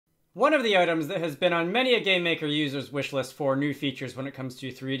One of the items that has been on many a GameMaker user's wishlist for new features when it comes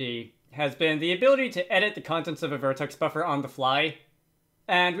to 3D has been the ability to edit the contents of a vertex buffer on the fly.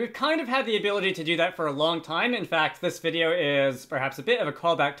 And we've kind of had the ability to do that for a long time. In fact, this video is perhaps a bit of a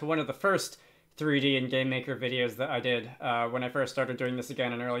callback to one of the first 3D and GameMaker videos that I did when I first started doing this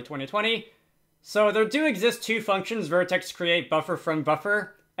again in early 2020. So there do exist two functions, vertex create buffer from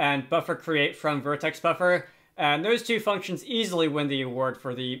buffer and buffer create from vertex buffer. And those two functions easily win the award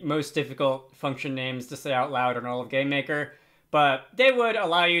for the most difficult function names to say out loud in all of GameMaker. But they would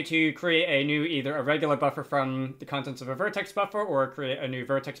allow you to create a new, either a regular buffer from the contents of a vertex buffer, or create a new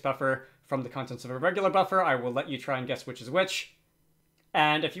vertex buffer from the contents of a regular buffer. I will let you try and guess which is which.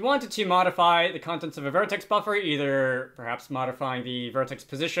 And if you wanted to modify the contents of a vertex buffer, either perhaps modifying the vertex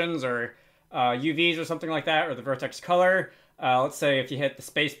positions or UVs or something like that, or the vertex color, let's say if you hit the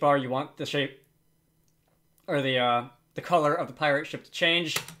space bar, you want the shape or the color of the pirate ship to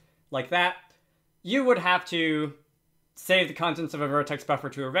change, like that, you would have to save the contents of a vertex buffer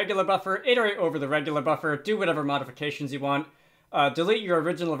to a regular buffer, iterate over the regular buffer, do whatever modifications you want, delete your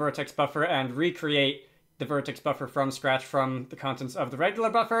original vertex buffer, and recreate the vertex buffer from scratch from the contents of the regular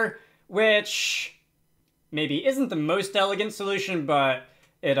buffer, which maybe isn't the most elegant solution, but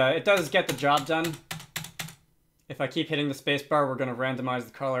it does get the job done. If I keep hitting the spacebar, we're going to randomize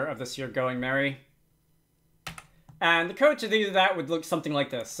the color of this here Going Merry. And the code to do that would look something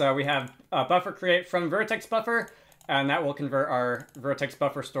like this. So we have buffer create from vertex buffer, and that will convert our vertex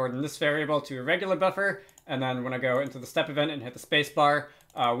buffer stored in this variable to a regular buffer. And then when I go into the step event and hit the spacebar,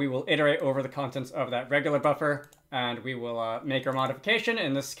 we will iterate over the contents of that regular buffer, and we will make our modification,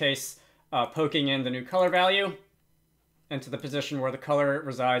 in this case, poking in the new color value into the position where the color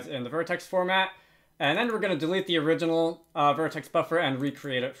resides in the vertex format. And then we're going to delete the original vertex buffer and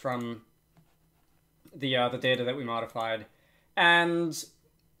recreate it from the data that we modified. And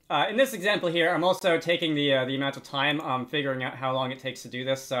in this example here, I'm also taking the amount of time figuring out how long it takes to do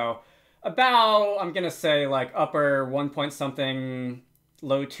this. So about, I'm going to say like upper 1 point something,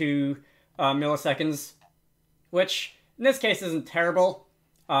 low 2 milliseconds, which in this case isn't terrible.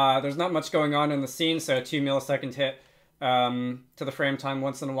 There's not much going on in the scene, so a 2 millisecond hit to the frame time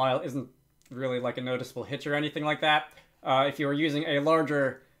once in a while isn't really like a noticeable hitch or anything like that. If you were using a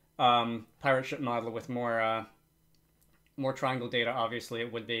larger pirate ship model with more triangle data, obviously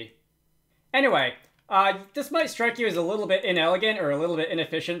it would be. Anyway, this might strike you as a little bit inelegant or a little bit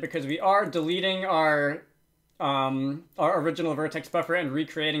inefficient because we are deleting our original vertex buffer and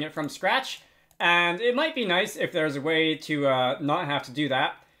recreating it from scratch. And it might be nice if there's a way to not have to do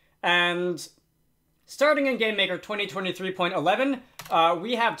that. And starting in GameMaker 2023.11,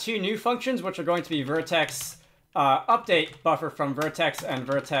 we have two new functions which are going to be vertex update buffer from vertex and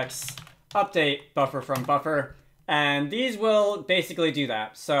vertex update buffer from buffer, and these will basically do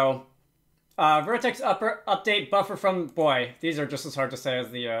that. So vertex update buffer from, boy, these are just as hard to say as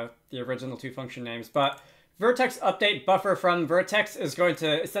the original two function names, but vertex update buffer from vertex is going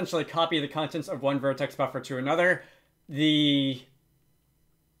to essentially copy the contents of one vertex buffer to another. The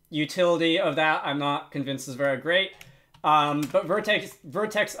utility of that I'm not convinced is very great. But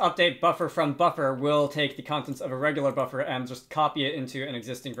vertex update buffer from buffer will take the contents of a regular buffer and just copy it into an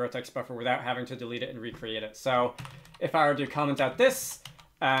existing vertex buffer without having to delete it and recreate it. So if I were to comment out this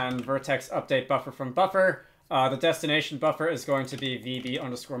and vertex update buffer from buffer, the destination buffer is going to be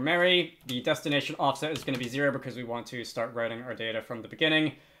VB_Mary. The destination offset is going to be 0 because we want to start writing our data from the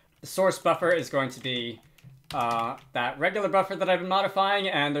beginning. The source buffer is going to be that regular buffer that I've been modifying,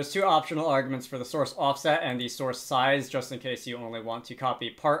 and there's two optional arguments for the source offset and the source size, just in case you only want to copy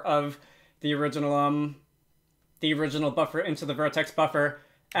part of the original buffer into the vertex buffer.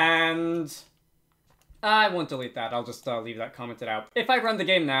 And I won't delete that. I'll just leave that commented out. If I run the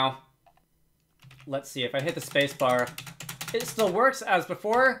game now, let's see, if I hit the spacebar, it still works as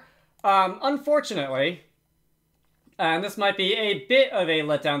before. Unfortunately, and this might be a bit of a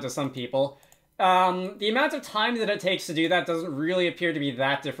letdown to some people, the amount of time that it takes to do that doesn't really appear to be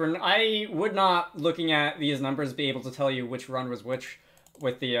that different. I would not, looking at these numbers, be able to tell you which run was which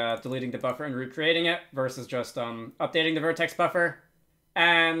with the deleting the buffer and recreating it versus just updating the vertex buffer.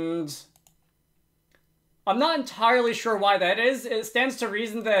 And I'm not entirely sure why that is. It stands to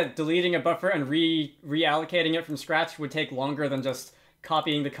reason that deleting a buffer and reallocating it from scratch would take longer than just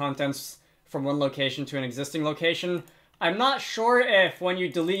copying the contents from one location to an existing location. I'm not sure if when you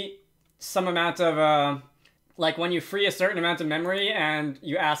delete some amount of, like when you free a certain amount of memory and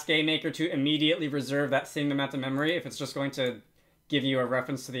you ask GameMaker to immediately reserve that same amount of memory, if it's just going to give you a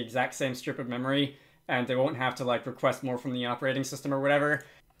reference to the exact same strip of memory and they won't have to like request more from the operating system or whatever.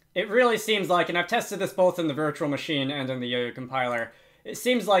 It really seems like, and I've tested this both in the virtual machine and in the Yo-Yo compiler, it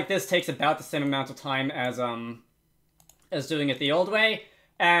seems like this takes about the same amount of time as doing it the old way,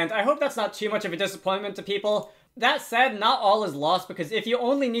 and I hope that's not too much of a disappointment to people. That said, not all is lost, because if you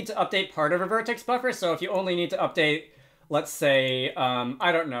only need to update part of a vertex buffer, so if you only need to update, let's say,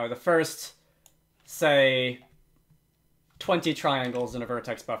 I don't know, the first, say, 20 triangles in a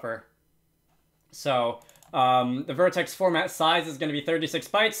vertex buffer. So, the vertex format size is going to be 36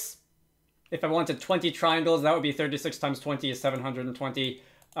 bytes. If I wanted 20 triangles, that would be 36 times 20 is 720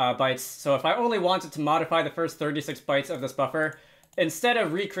 bytes. So if I only wanted to modify the first 36 bytes of this buffer, instead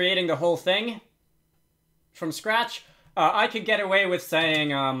of recreating the whole thing from scratch, I could get away with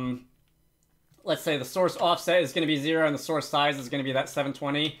saying, let's say the source offset is going to be 0 and the source size is going to be that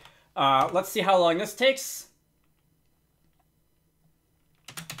 720. Let's see how long this takes.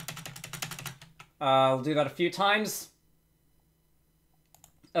 I'll do that a few times.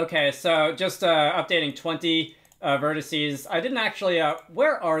 Okay, so just updating 20 vertices. I didn't actually...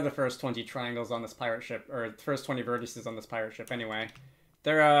 where are the first 20 triangles on this pirate ship? Or the first 20 vertices on this pirate ship, anyway?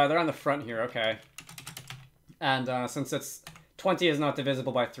 They're on the front here, okay. And since it's 20 is not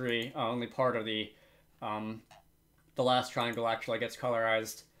divisible by 3, only part of the last triangle actually gets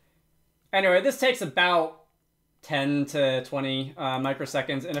colorized. Anyway, this takes about 10 to 20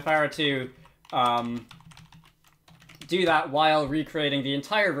 microseconds, and if I were to do that while recreating the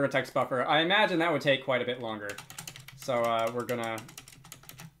entire vertex buffer, I imagine that would take quite a bit longer. So we're gonna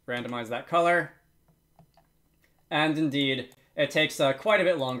randomize that color. And indeed, it takes quite a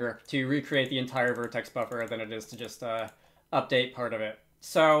bit longer to recreate the entire vertex buffer than it is to just update part of it.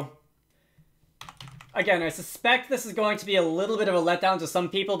 So, again, I suspect this is going to be a little bit of a letdown to some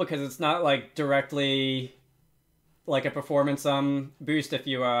people because it's not like directly like a performance boost if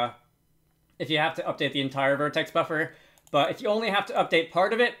you have to update the entire vertex buffer. But if you only have to update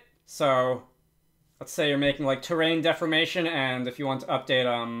part of it, so let's say you're making like terrain deformation, and if you want to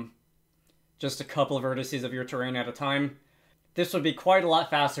update just a couple of vertices of your terrain at a time, this would be quite a lot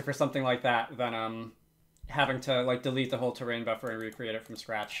faster for something like that than having to like delete the whole terrain buffer and recreate it from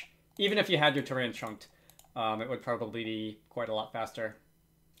scratch. Even if you had your terrain chunked, it would probably be quite a lot faster.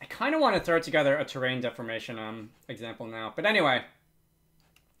 I kind of want to throw together a terrain deformation example now, but anyway.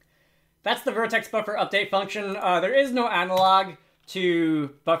 That's the vertex buffer update function. There is no analog to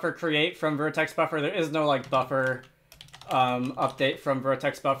buffer create from vertex buffer. There is no like buffer update from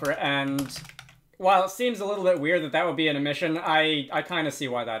vertex buffer. And while it seems a little bit weird that that would be an omission, I kind of see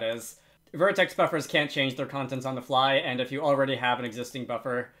why that is. Vertex buffers can't change their contents on the fly, and if you already have an existing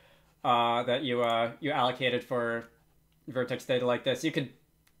buffer that you allocated for vertex data like this, you could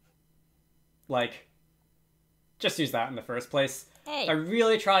like just use that in the first place. Hey. I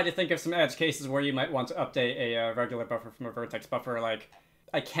really tried to think of some edge cases where you might want to update a regular buffer from a vertex buffer. Like,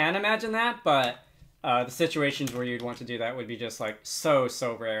 I can imagine that, but the situations where you'd want to do that would be just, like, so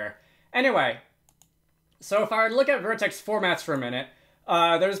rare. Anyway, so if I were to look at vertex formats for a minute,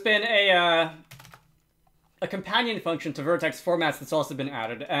 there's been a companion function to vertex formats that's also been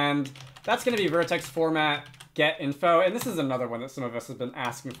added, and that's going to be vertex format get info, and this is another one that some of us have been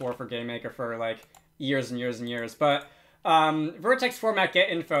asking for GameMaker for, like, years and years and years, but vertex format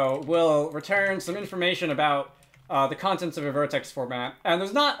get info will return some information about the contents of a vertex format. And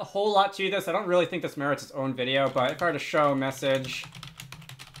there's not a whole lot to this. I don't really think this merits its own video, but if I were to show message,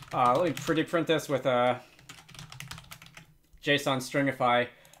 let me pretty print this with a JSON stringify.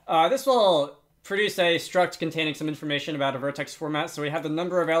 This will produce a struct containing some information about a vertex format. So we have the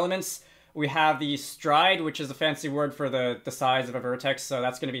number of elements. We have the stride, which is a fancy word for the size of a vertex. So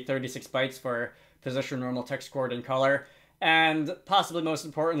that's going to be 36 bytes for position, normal, text, chord, and color. And possibly most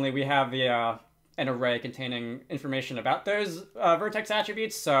importantly, we have the an array containing information about those vertex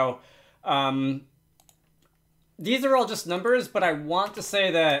attributes. So these are all just numbers, but I want to say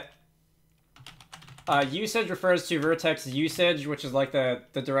that usage refers to vertex usage, which is like the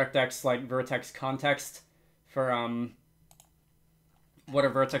DirectX like vertex context for what a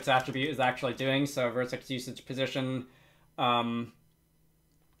vertex attribute is actually doing. So vertex usage, position, normals,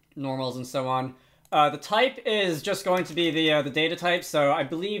 and so on. The type is just going to be the data type, so I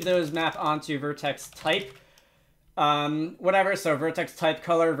believe those map onto vertex type. Whatever, so vertex type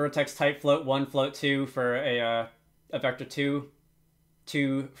color, vertex type float 1, float 2 for a vector 2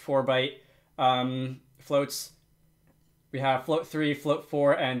 4-byte floats. We have float 3, float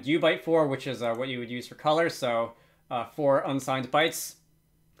 4, and ubyte 4, which is what you would use for color, so 4 unsigned bytes.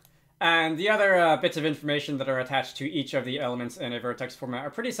 And the other bits of information that are attached to each of the elements in a vertex format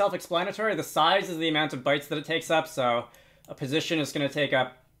are pretty self-explanatory. The size is the amount of bytes that it takes up, so a position is going to take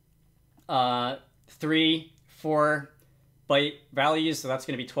up 3 4-byte values, so that's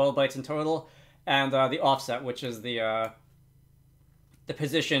going to be 12 bytes in total. And the offset, which is the the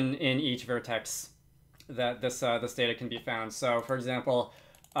position in each vertex that this data can be found. So, for example,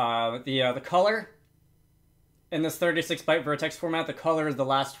 the color in this 36-byte vertex format, the color is the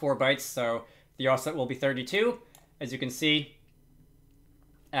last 4 bytes, so the offset will be 32, as you can see.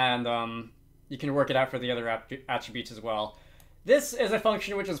 And you can work it out for the other attributes as well. This is a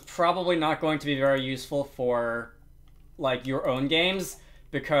function which is probably not going to be very useful for like your own games,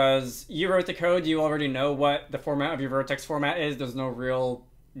 because you wrote the code, you already know what the format of your vertex format is. There's no real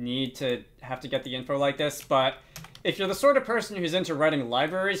need to have to get the info like this. But if you're the sort of person who's into writing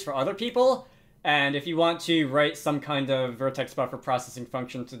libraries for other people, and if you want to write some kind of vertex buffer processing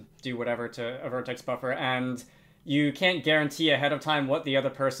function to do whatever to a vertex buffer, and you can't guarantee ahead of time what the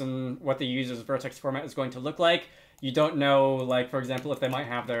user's vertex format is going to look like. You don't know, like, for example, if they might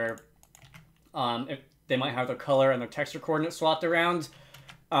have their color and their texture coordinates swapped around.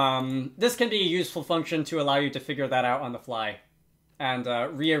 This can be a useful function to allow you to figure that out on the fly and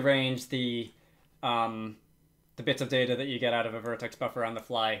rearrange the bits of data that you get out of a vertex buffer on the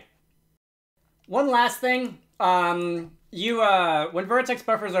fly. One last thing, when vertex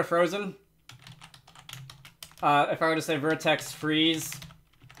buffers are frozen, if I were to say vertex freeze,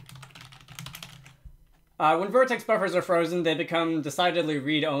 when vertex buffers are frozen, they become decidedly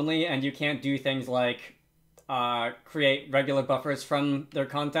read-only, and you can't do things like create regular buffers from their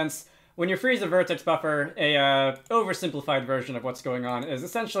contents. When you freeze a vertex buffer, a oversimplified version of what's going on is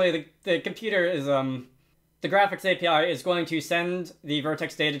essentially the computer is the graphics API is going to send the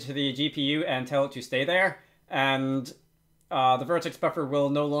vertex data to the GPU and tell it to stay there, and the vertex buffer will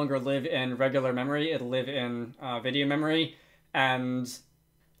no longer live in regular memory. It'll live in video memory, and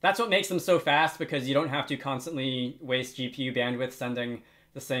that's what makes them so fast, because you don't have to constantly waste GPU bandwidth sending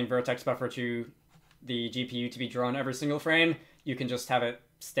the same vertex buffer to the GPU to be drawn every single frame. You can just have it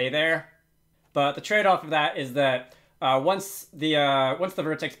stay there. But the trade-off of that is that once the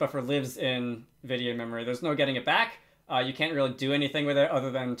vertex buffer lives in video memory, there's no getting it back. You can't really do anything with it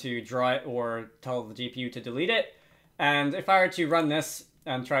other than to draw it or tell the GPU to delete it. And if I were to run this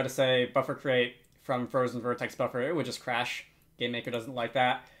and try to say buffer create from frozen vertex buffer, it would just crash. GameMaker doesn't like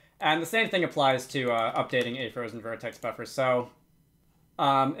that. And the same thing applies to updating a frozen vertex buffer. So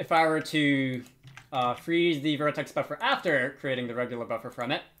if I were to freeze the vertex buffer after creating the regular buffer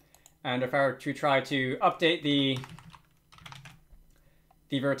from it, and if I were to try to update the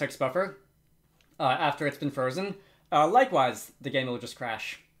vertex buffer after it's been frozen, likewise, the game will just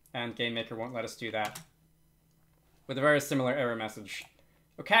crash, and GameMaker won't let us do that, with a very similar error message.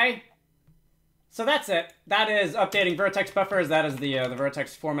 Okay? So that's it. That is updating vertex buffers. That is the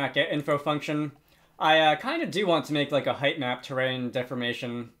vertex format get info function. I kind of do want to make like a height map terrain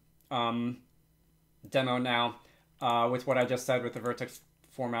deformation demo now with what I just said with the vertex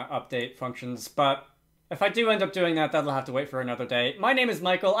format update functions, but if I do end up doing that, that'll have to wait for another day. My name is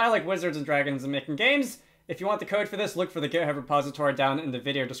Michael. I like wizards and dragons and making games. If you want the code for this, look for the GitHub repository down in the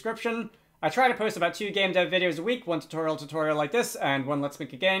video description. I try to post about 2 game dev videos a week, one tutorial like this, and one Let's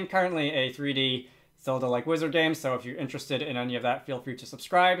Make a Game, currently a 3D Zelda-like wizard game, so if you're interested in any of that, feel free to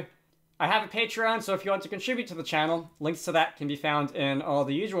subscribe. I have a Patreon, so if you want to contribute to the channel, links to that can be found in all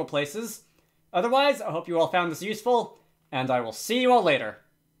the usual places. Otherwise, I hope you all found this useful, and I will see you all later.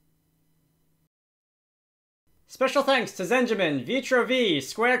 Special thanks to Zenjamin, Vitro V,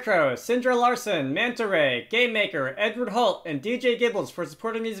 Squarecrow, Syndra Larson, Manta Ray, GameMaker, Edward Holt, and DJ Gibbles for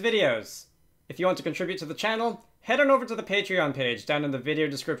supporting these videos. If you want to contribute to the channel, head on over to the Patreon page down in the video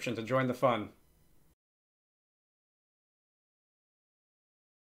description to join the fun.